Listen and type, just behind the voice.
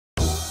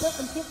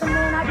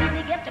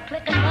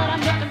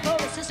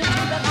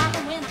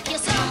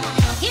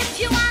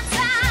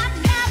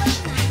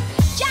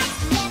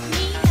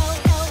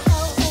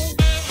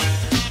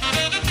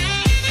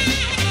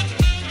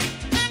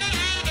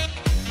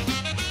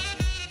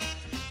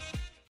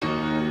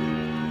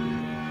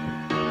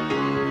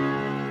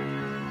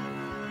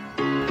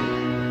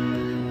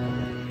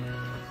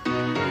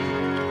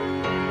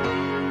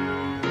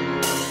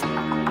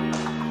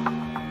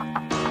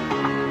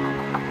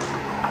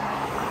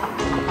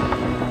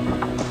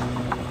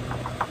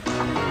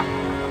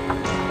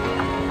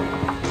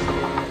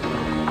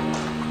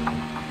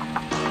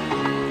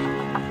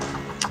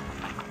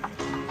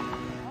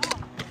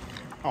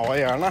Ja,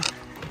 gärna.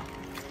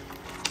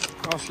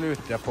 Då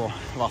slutar jag på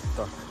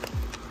vatten.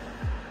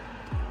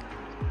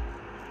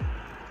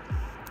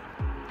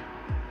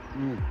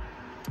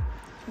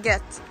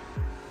 Gött.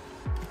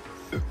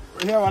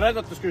 Jag var rädd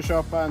att du skulle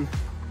köpa en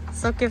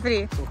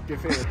Sockerfri.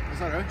 Vad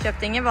sa du?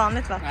 Köpte inget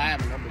vanligt vatten. Nej,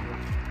 men det blir bra.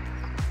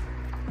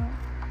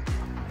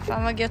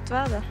 Fan vad gött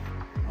väder.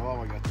 Ja,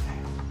 vad gött.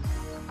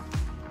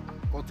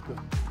 Gott.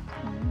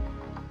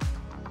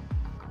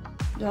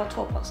 Du har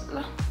 2 pass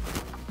eller?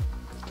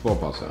 2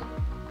 pass, ja.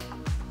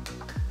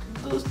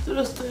 Då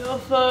röstar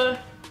jag för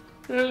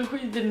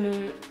rullskidor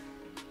nu.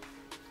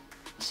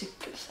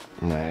 Cykel sen.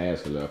 Nej, jag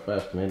ska löpa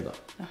eftermiddag.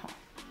 Jaha.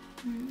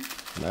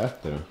 Vad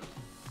äter du?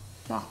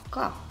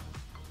 Macka.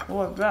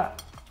 Åh, bra.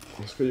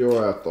 Vad ska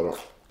jag äta då?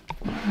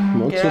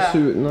 Jag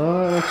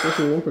är inte så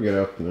sugen på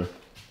gröt nu.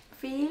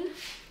 Fil.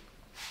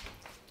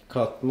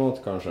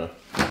 Kattmat kanske.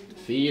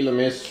 Fil och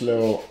müsli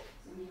och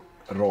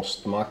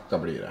rostmacka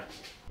blir det.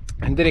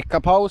 En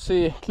drickapaus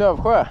i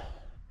Klövsjö.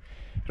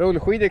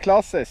 Rullskidor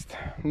klassiskt.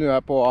 Nu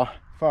är på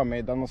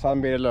förmiddagen och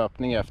sen blir det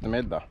löpning i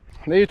eftermiddag.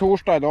 Det är ju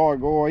torsdag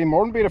idag och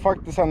imorgon blir det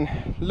faktiskt en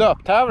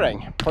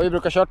löptävling. Jag har ju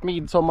brukat kört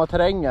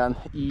midsommarterrängen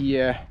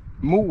i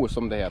Mo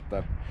som det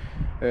heter.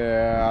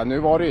 Nu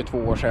var det ju 2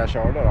 år sedan jag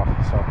körde då.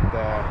 Så att,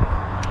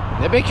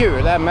 det blir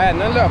kul,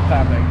 men en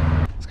löptävling.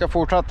 Jag ska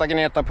fortsätta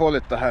gneta på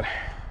lite här.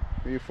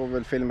 Vi får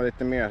väl filma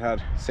lite mer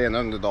här sen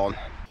under dagen.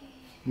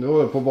 Nu är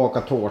jag på att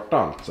baka tårta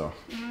alltså.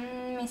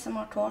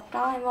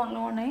 Midsommartårta i vanlig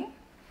ordning.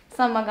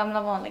 Samma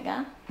gamla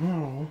vanliga.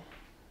 Ja,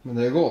 men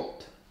det är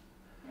gott.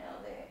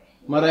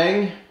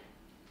 Maräng,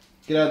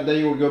 grädde,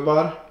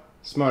 jordgubbar,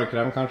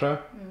 smörkräm kanske.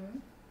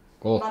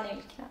 Gott.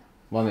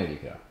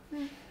 Vaniljkräm.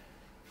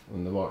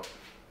 Underbart.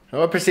 Jag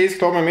var precis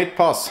klar med mitt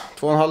pass.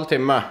 2,5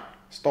 timme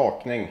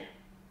stakning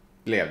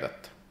blev det.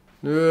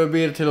 Nu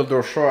blir det till att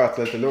duscha och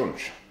äta lite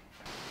lunch.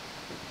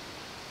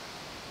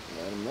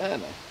 Vad är det med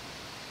dig?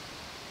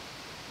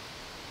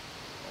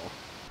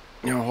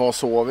 Jag har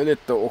sovit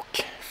lite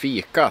och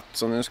fikat,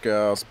 så nu ska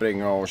jag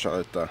springa och köra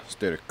lite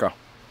styrka.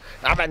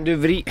 Ja, men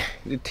du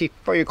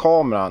tippar ju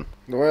kameran.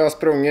 Då har jag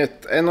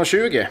sprungit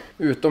 1,20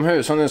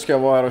 utomhus och nu ska jag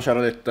vara här och köra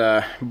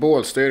lite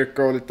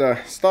bålstyrka och lite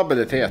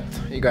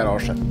stabilitet i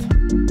garaget.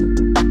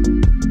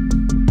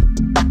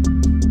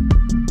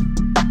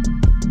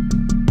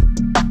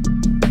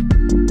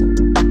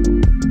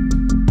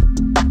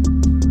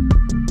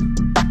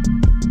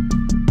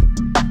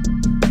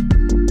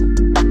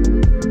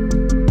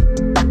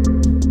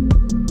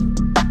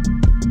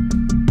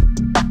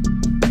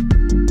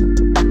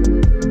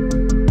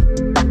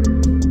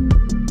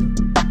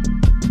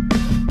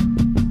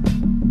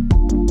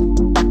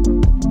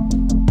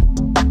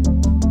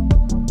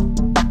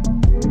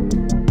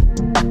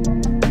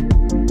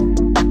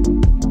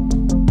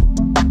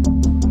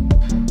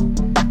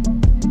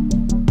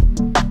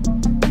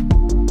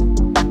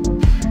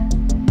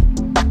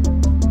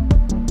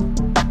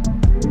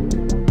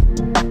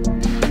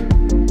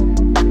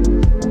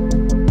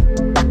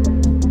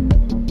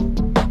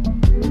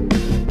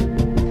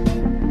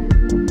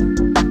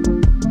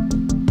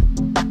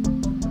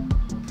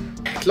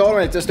 Klar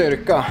med lite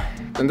styrka.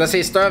 Den där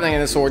sista övningen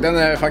jag såg, den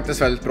är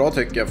faktiskt väldigt bra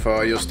tycker jag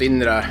för just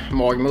inre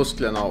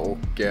magmusklerna och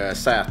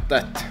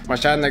sätet. Man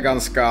känner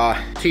ganska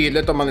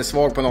tydligt om man är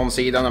svag på någon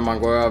sida när man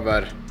går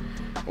över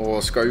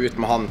och ska ut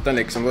med handen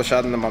liksom. Då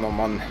känner man om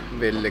man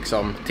vill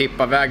liksom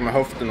tippa väg med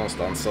höften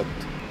någonstans. Så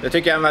att det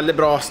tycker jag är en väldigt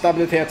bra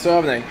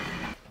stabilitetsövning.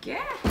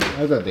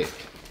 Är det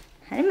ditt?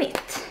 Här är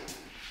mitt.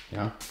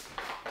 Ja.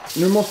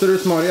 Nu måste du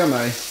smörja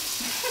mig.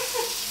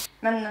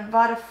 Men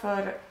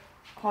varför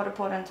har du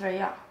på den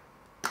tröja?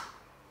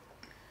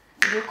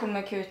 Du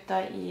kommer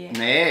kuta i...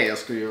 Nej,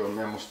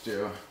 jag måste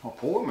ju ha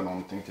på mig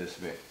någonting tills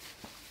vi...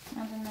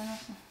 Ja, du menar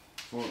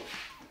så.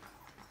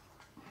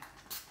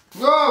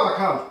 Vad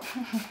kallt!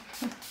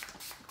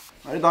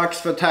 Nu är det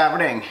dags för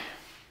tävling.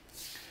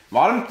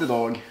 Varmt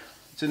idag.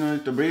 Det ser nog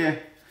ut att bli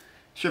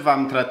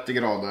 25-30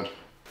 grader.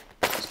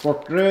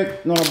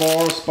 Sportdryck, några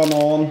bars,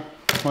 banan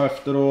och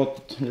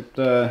efteråt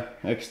lite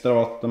extra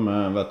vatten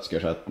med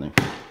vätskeersättning.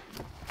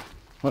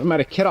 Har du med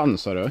dig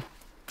krans, har du?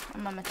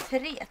 Ja, med 3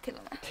 till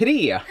och med.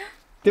 3?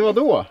 Det var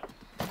då?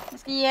 Jag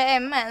ska ge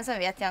Emma en, sen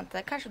vet jag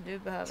inte. Kanske du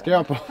behöver. Ska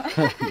jag på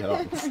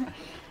krans?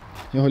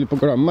 Jag håller på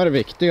att glömma det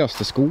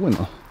viktigaste,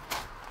 skorna.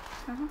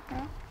 Ja.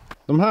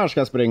 De här ska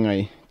jag springa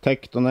i.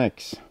 Tekton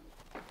X.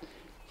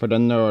 För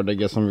den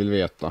nördige som vill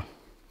veta.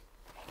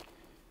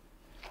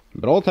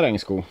 Bra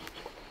terrängsko.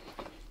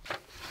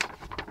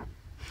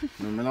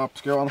 Nummerlapp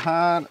ska jag ha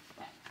här.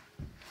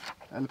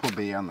 Eller på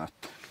benet.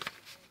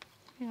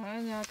 Ja,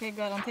 jag kan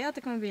garantera att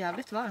det kommer bli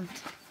jävligt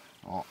varmt.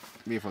 Ja,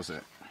 vi får se.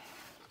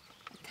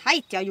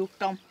 Tajt jag har gjort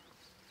dem.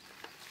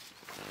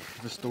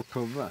 För stort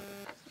huvud.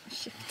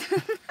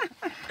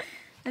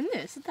 Men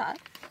nu sådär.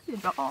 Det är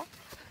bra.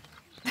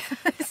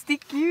 Det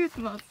sticker ut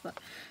massa.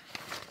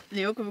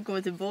 När jag kommer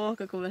komma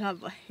tillbaka kommer det här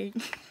bara hänga.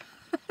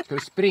 Ska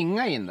du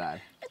springa in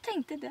där? Jag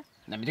tänkte det.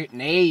 Nej, men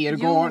nej, är du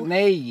Jo.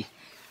 nej.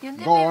 Ja,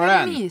 det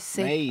Galen. blir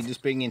mysigt. Nej, du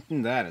springer inte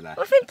in där eller?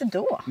 Varför inte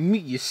då?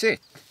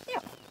 Mysigt.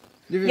 Ja.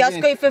 Du Jag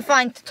ska ju för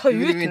fan inte ta Du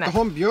ut vill mig. inte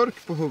ha en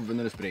björk på huvudet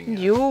när du springer?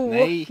 Jo,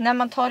 Nej. när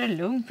man tar det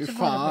lugnt Fy så går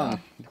det bra. fan,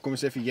 du kommer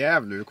se för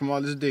jävligt. Du kommer vara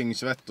alldeles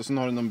dyngsvett och sen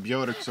har du någon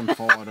björk som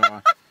far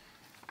och...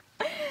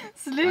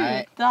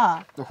 Sluta!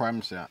 Nej. Då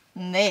skäms jag.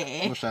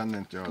 Nej, Då känner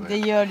inte jag det. det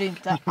gör du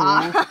inte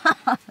alls.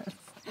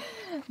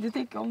 Du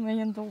tycker om mig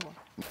ändå.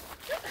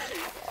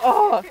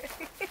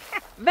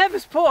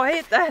 Vems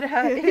påhitt är det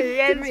här?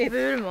 Jens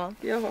Burman.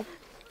 Ja.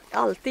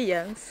 Alltid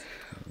Jens.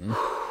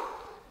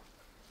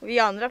 Och vi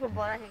andra får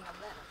bara hänga med.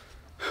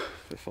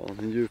 För fan,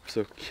 en djup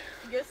suck.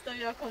 Gustav,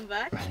 jag kom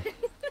back.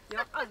 Jag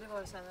har aldrig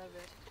varit så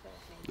nervös.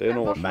 Det är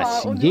nog... Men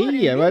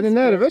vad är du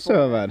nervös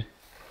över?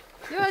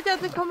 Jag vet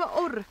att du kommer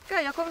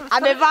orka. Jag kommer Ja,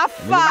 men vad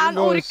fan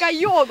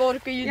orkar jag?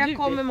 Orkar ju du? jag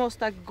kommer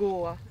måste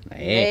gå.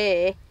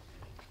 Nej.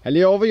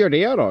 Eller jag, vad gör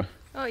det då?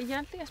 Ja,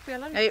 egentligen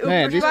spelar det.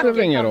 Nej, det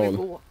spelar ingen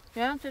roll.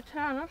 Jag har inte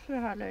tränat så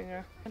här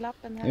längre.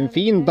 Lappen här. En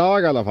fin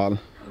dag i alla fall.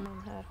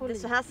 Det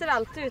så här ser det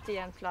alltid ut i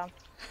Jämtland.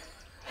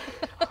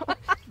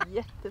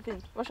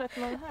 Jättefint. Var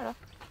sätter man det här då?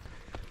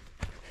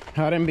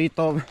 Här är en bit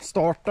av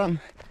starten.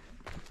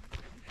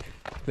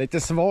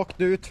 Lite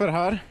svagt ut för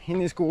här,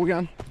 in i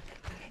skogen.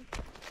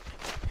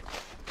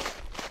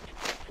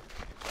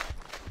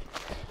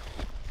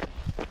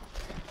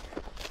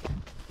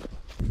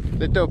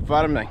 Lite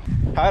uppvärmning.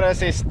 Här är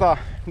sista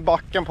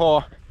backen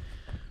på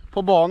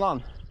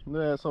banan.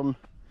 Det är som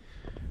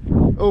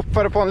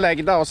uppför på en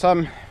läggda och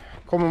sen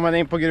kommer man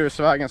in på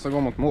grusvägen som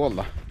går mot mål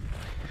då.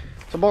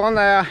 Så banan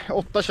är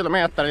 8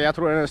 kilometer, jag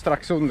tror den är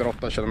strax under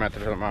 8 kilometer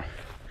till och med.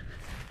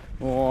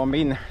 Och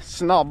min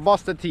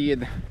snabbaste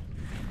tid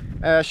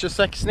är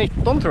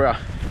 26:19 tror jag.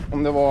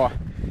 Om det var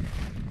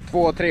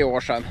 2-3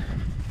 år sedan.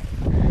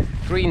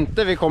 Jag tror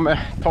inte vi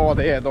kommer ta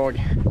det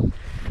idag.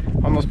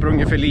 Han har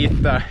sprungit för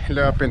lite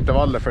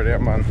löpintervaller för det,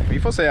 men vi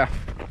får se.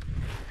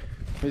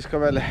 Vi ska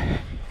väl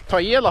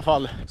ta i alla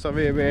fall så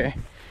vi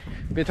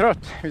blir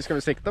trött. Vi ska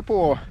väl sikta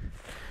på att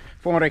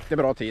få en riktigt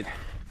bra tid.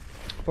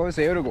 Får vi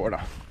se hur det går då.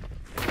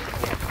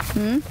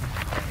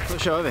 Så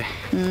kör vi.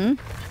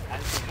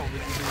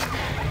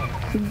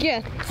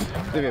 Gött.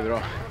 Det blir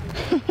bra.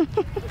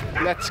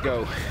 Let's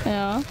go.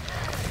 Ja.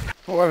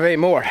 Och vi är i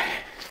mål.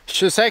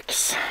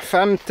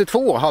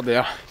 26:52 hade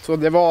jag. Så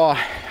det var,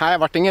 nej, det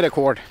vart ingen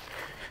rekord.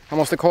 Jag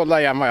måste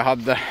kolla igen vad jag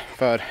hade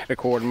för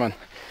rekord, men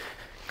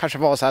kanske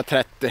var så här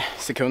 30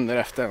 sekunder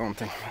efter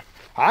någonting.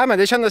 Nej, men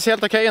det kändes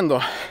helt okej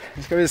ändå.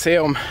 Nu ska vi se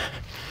om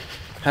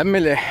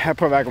Emily är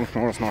på väg mot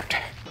mål snart.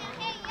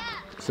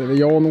 Ser vi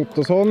Jan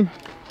Ottosson.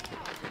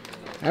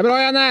 Det är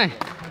bra, Janne!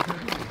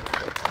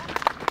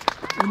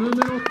 Och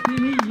nummer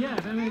 89,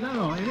 vem är det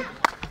då?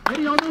 Är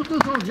det Jan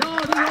Ottosson? Ja,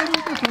 det är Jan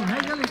Ottosson.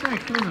 Heja lite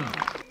extra nu.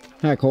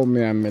 Här kommer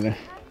ju Emily.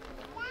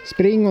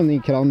 Spring hon i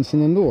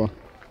kransen ändå?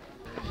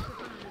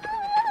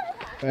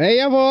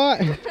 Heja på!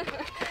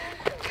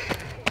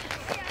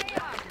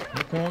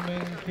 Nu kommer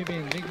en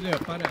kvinnlig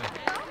löpare.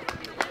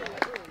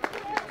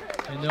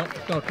 En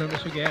startnummer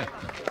 21.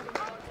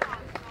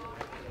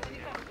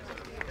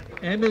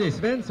 Emily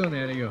Svensson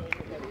är det ju.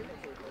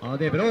 Ja,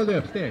 det är bra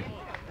löpsteg.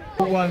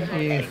 Johan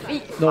i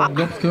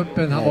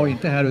långloppscupen, han var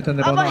inte här utan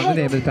det var en annan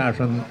Emil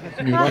Persson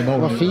som gick i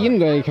mål. Vad fin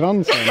du är i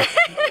kransen.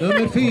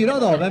 Nummer 4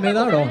 då, vem är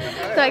där då?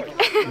 Tack.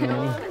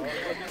 Ja.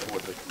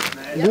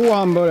 God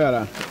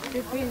hamburgare.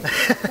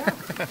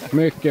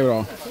 Mycket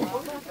bra.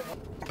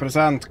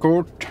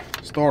 Presentkort,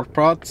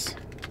 startplats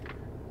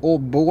och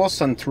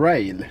Båsen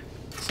Trail.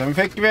 Sen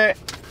fick vi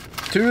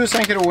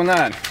 1000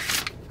 kronor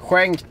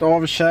skänkt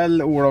av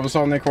Kjell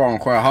Olofsson i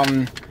Kvarnsjö.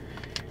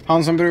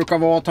 Han som brukar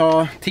vara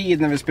ta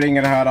tid när vi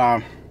springer det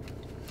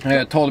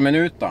här 12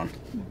 minuter.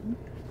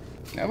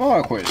 Det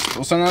var schysst.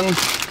 Och sen en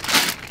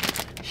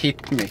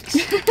hitmix.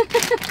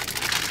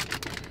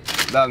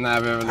 Den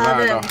är vi väl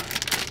värda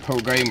att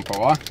hugga in på,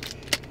 va?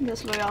 Det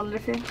slår jag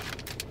aldrig fel.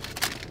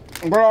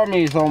 Bra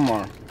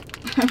midsommar.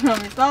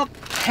 Stopp.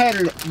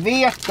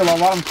 Helvete vad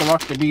varmt det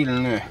vart i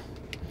bilen nu.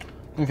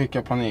 Nu fick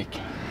jag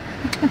panik.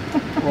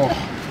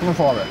 Nu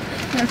får vi.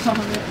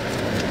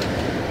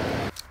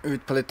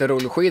 Ut på lite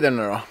rullskidor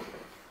nu då.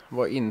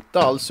 Var inte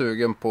alls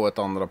sugen på ett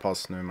andra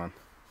pass nu, men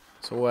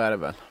så är det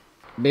väl.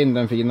 Bind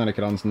en finare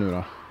krans nu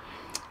då.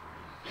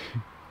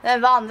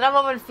 Den andra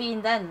var väl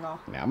fin den då?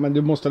 Ja, men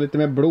du måste ha lite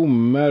mer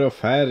blommor och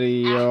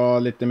färg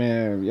och lite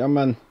mer, ja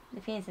men.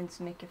 Det finns inte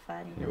så mycket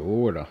färg.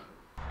 Jo då.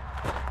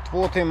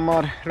 2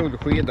 timmar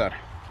rullskidor.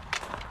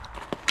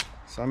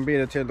 Sen blir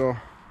det till att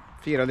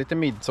fira lite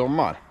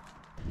midsommar.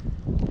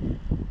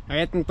 Jag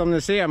vet inte om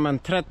ni ser, men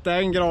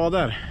 31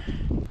 grader.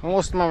 Då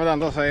måste man väl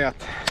ändå säga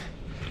att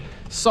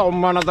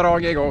sommaren har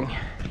dragit igång.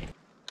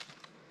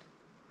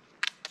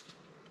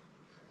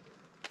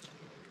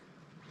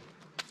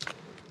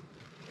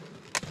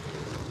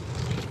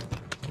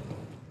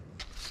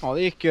 Ja,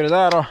 det gick ju det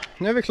där då.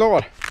 Nu är vi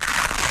klar.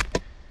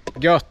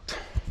 Gött.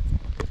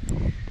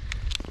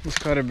 Nu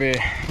ska det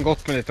bli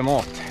gott med lite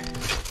mat.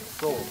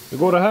 Hur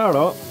går det här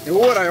då? Jo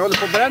då, jag håller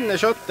på att bränna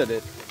köttet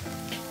dit.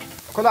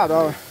 Kolla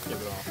då.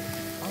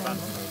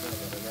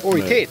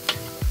 Oj, titt.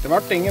 Det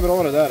vart inget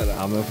bra det där.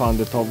 Ja men fan,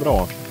 det tar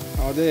bra.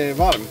 Ja, det är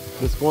varmt.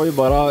 Det ska ju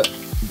bara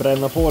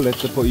bränna på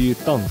lite på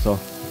ytan så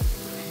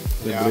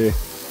det blir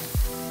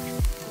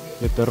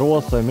lite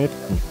rosa i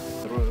mitten.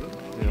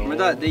 Men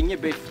det är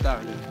inget biff där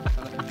nu.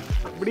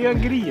 Blir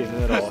jag gris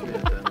nu då?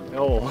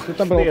 Ja,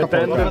 sluta bråka på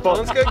det.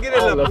 Han ska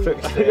grilla boost.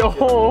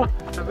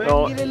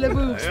 Ja. Grilla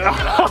boost.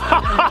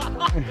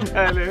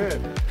 Eller hur?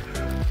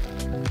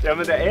 Ja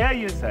men det är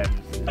ju sämst.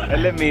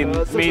 Eller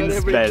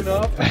minst bäst.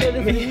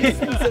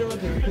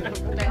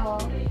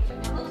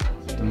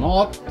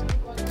 Mat.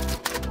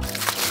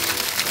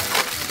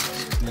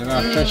 Det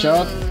värsta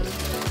kött.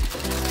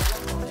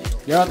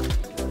 Gött.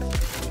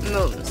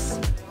 Mums.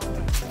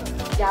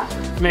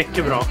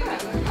 Mycket bra.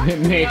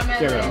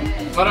 Mycket bra.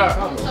 Vadå?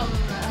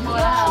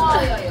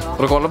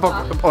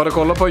 Har du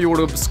kollat på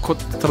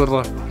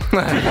jordgubbstårtan?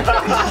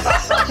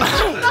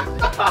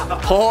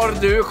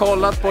 Har du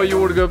kollat på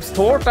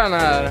jordgubbstårtan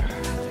här?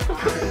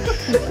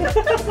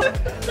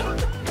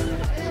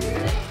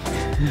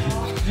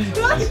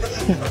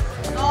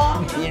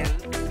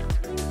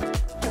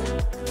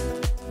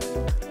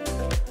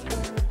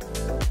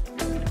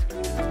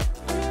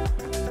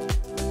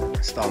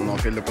 Stanna och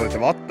fyllde på lite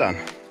vatten.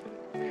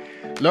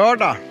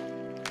 Lördag.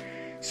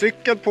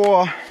 Cykel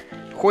på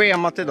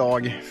schemat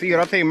idag.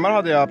 4 timmar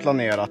hade jag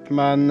planerat,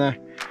 men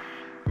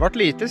vart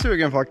lite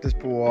sugen faktiskt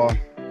på att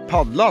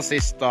paddla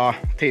sista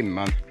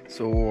timmen.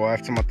 Så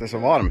eftersom att det är så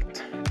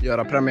varmt,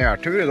 göra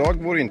premiärtur idag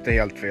vore inte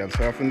helt fel.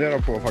 Så jag funderar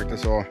på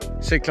faktiskt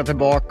att cykla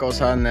tillbaka och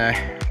sen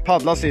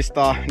paddla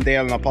sista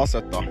delen av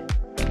passet då.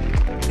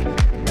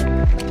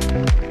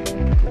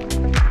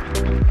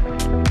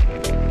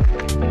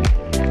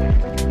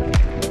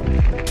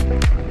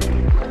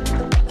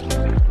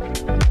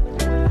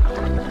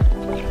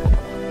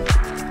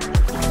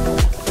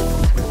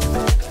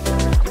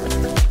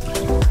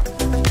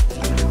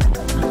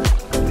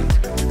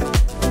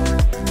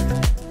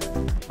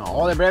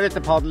 Ja, det blev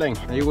lite paddling.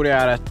 Det gjorde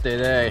jag rätt i.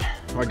 Det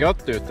var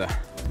gött ute.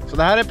 Så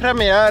det här är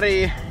premiär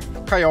i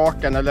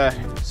kajaken, eller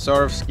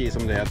surfski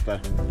som det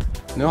heter.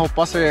 Nu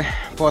hoppas vi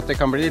på att det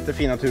kan bli lite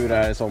fina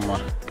turer här i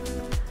sommar.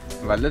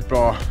 Väldigt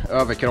bra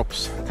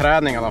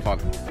överkroppsträning i alla fall.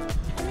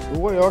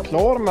 Då är jag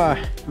klar med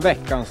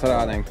veckans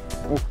träning.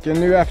 Och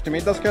nu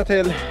eftermiddag ska jag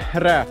till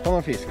Rätan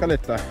och fiska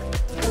lite.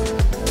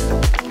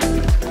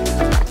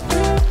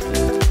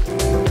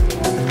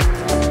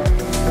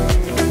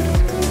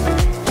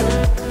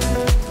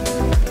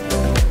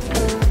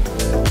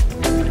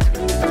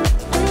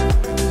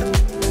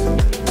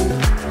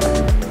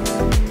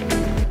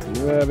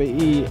 Nu är vi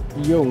i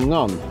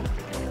Ljungan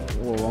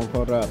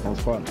ovanför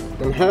Rätansjön.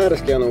 Den här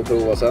ska jag nog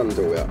prova sen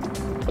tror jag.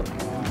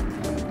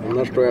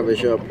 Annars tror jag vi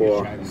kör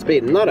på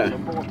spinnare.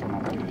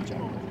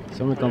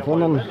 Så vi kan få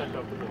någon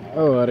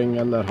öring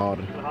eller harr.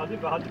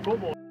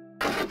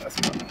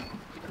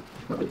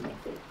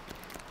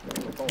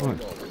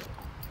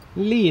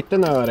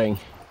 Liten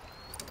öring.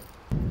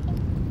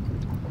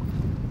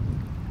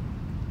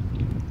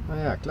 Ja,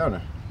 jäklar nu.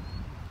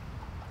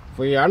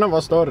 Får gärna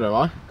vara större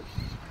va?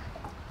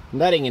 Det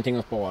där är ingenting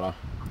att spara.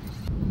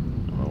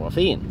 Ja, vad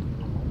fin.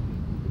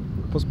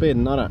 På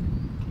spinnare.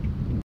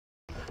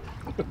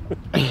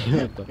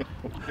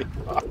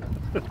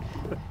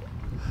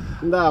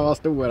 Där var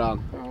stor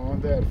han. Ja,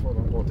 där får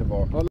de gå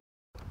tillbaka.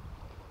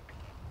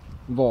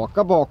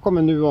 Vaka bakom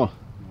mig nu då.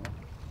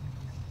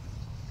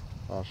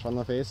 Farsan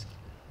har fisk.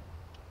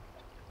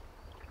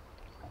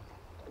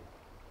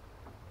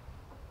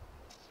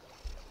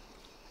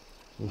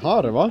 En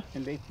harr va?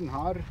 En liten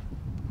harr.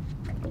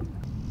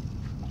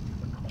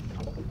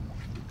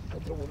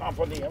 Jag tror han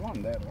får leva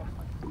där va?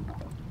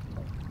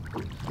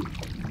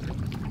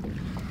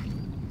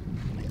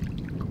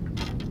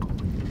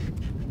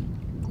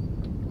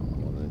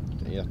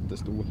 Den är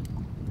jättestor.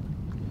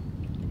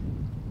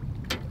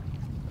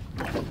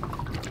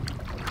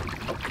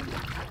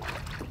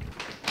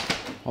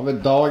 Har vi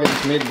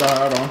dagens middag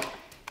här då.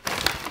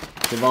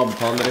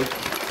 Kebabtallrik.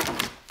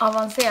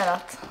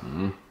 Avancerat.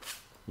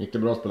 Gick det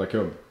bra att spela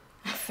kubb?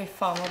 Fy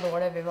fan vad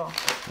dåliga vi var.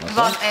 Vi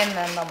vann en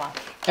enda match.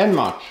 En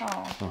match?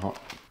 Ja. Jaha.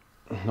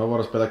 Då var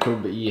det att spela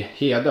kubb i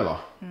Hede va?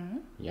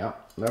 Ja,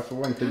 därför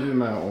var inte du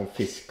med och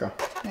fiska.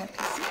 Nej,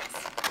 precis.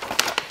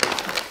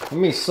 Jag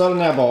missade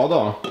när jag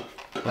badade.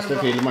 Fast det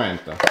filmar jag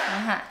inte.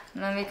 Aha,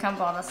 men vi kan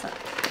bada sen.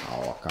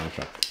 Ja,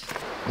 kanske.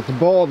 Ett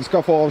bad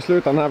ska få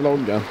avsluta den här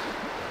vloggen.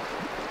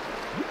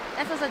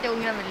 Nästan så att jag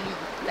ångrar mig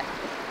lite.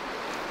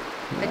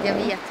 För jag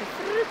vet hur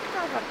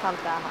fruktansvärt kallt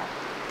det är här.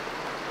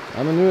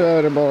 Ja, men nu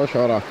är det bara att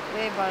köra.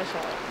 Det är bara att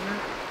köra.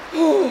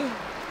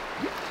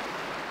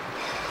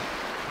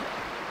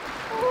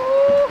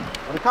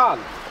 kall.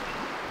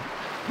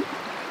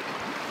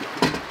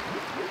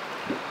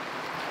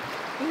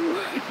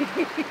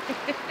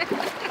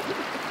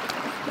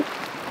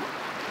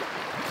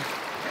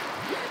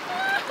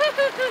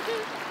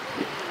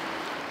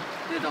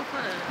 Det doppar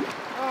det.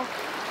 Ja.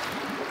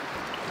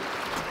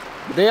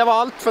 Det var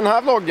allt för den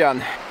här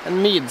vloggen.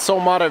 En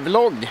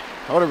midsommarvlogg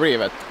har det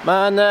blivit.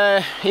 Men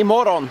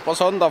imorgon på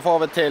söndag får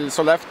vi till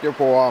Sollefteå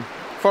på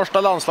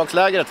första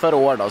landslagslägret för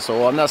år då.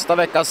 Så nästa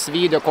veckas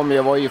video kommer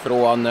ju vara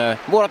ifrån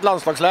vårt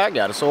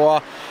landslagsläger.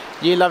 Så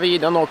gilla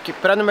videon och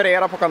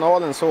prenumerera på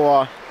kanalen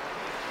så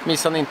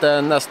missar ni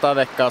inte nästa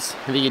veckas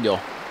video.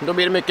 Då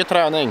blir det mycket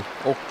träning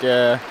och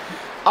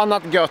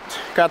annat gött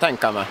kan jag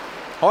tänka mig.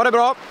 Ha det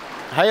bra,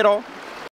 hej då!